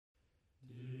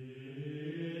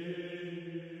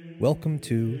Welcome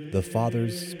to The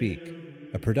Fathers Speak,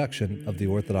 a production of the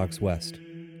Orthodox West.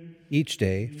 Each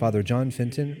day, Father John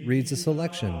Fenton reads a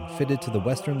selection fitted to the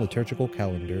Western liturgical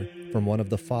calendar from one of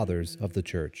the Fathers of the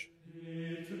Church.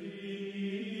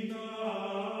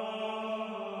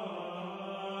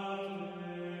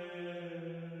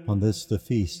 On this, the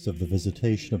feast of the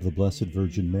Visitation of the Blessed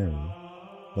Virgin Mary,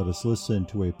 let us listen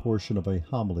to a portion of a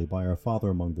homily by our Father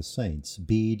among the Saints,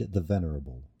 Bede the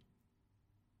Venerable.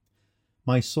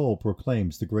 My soul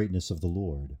proclaims the greatness of the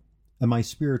Lord, and my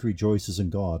spirit rejoices in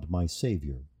God, my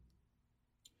Saviour.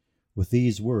 With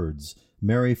these words,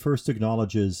 Mary first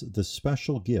acknowledges the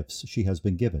special gifts she has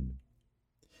been given.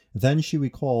 Then she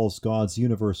recalls God's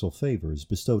universal favors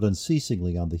bestowed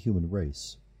unceasingly on the human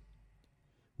race.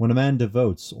 When a man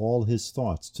devotes all his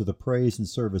thoughts to the praise and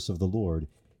service of the Lord,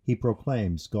 he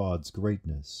proclaims God's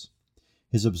greatness.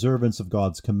 His observance of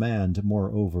God's command,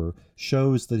 moreover,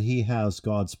 shows that he has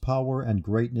God's power and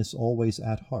greatness always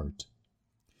at heart.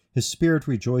 His spirit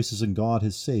rejoices in God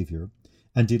his Saviour,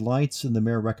 and delights in the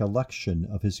mere recollection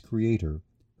of his Creator,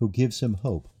 who gives him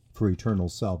hope for eternal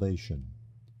salvation.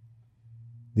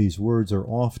 These words are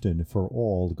often for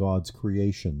all God's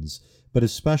creations, but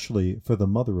especially for the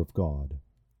Mother of God.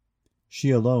 She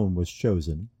alone was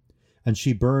chosen, and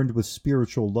she burned with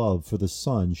spiritual love for the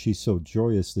Son she so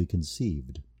joyously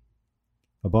conceived.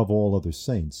 Above all other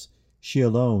saints, she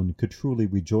alone could truly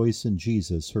rejoice in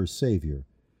Jesus, her Saviour,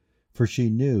 for she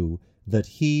knew that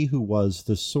he who was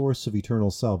the source of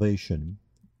eternal salvation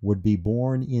would be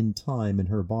born in time in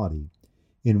her body,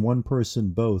 in one person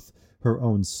both her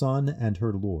own Son and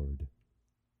her Lord.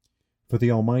 For the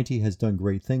Almighty has done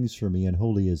great things for me, and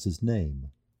holy is his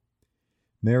name.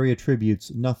 Mary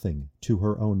attributes nothing to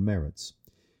her own merits.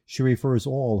 She refers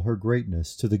all her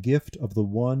greatness to the gift of the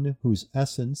one whose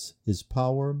essence is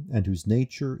power and whose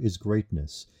nature is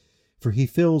greatness, for he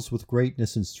fills with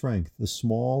greatness and strength the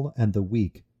small and the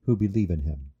weak who believe in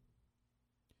him.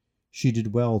 She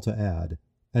did well to add,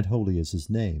 and holy is his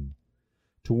name,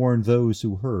 to warn those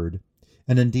who heard,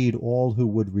 and indeed all who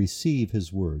would receive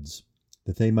his words,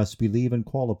 that they must believe and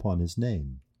call upon his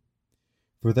name.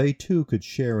 For they too could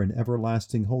share in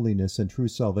everlasting holiness and true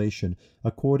salvation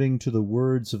according to the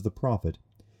words of the prophet,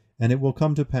 and it will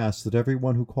come to pass that every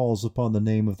one who calls upon the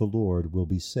name of the Lord will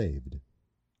be saved.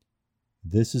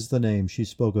 This is the name she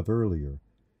spoke of earlier,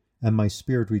 and my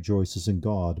spirit rejoices in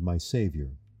God, my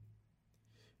Saviour.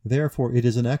 Therefore it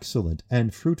is an excellent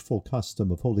and fruitful custom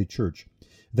of Holy Church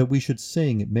that we should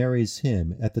sing Mary's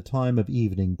hymn at the time of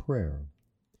evening prayer.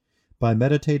 By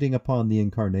meditating upon the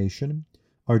Incarnation,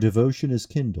 our devotion is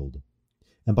kindled,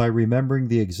 and by remembering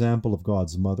the example of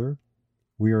God's Mother,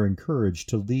 we are encouraged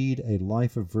to lead a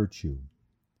life of virtue.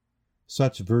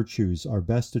 Such virtues are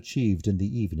best achieved in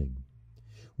the evening.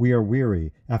 We are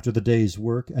weary after the day's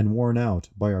work and worn out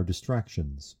by our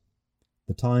distractions.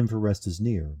 The time for rest is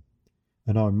near,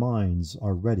 and our minds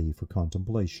are ready for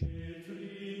contemplation.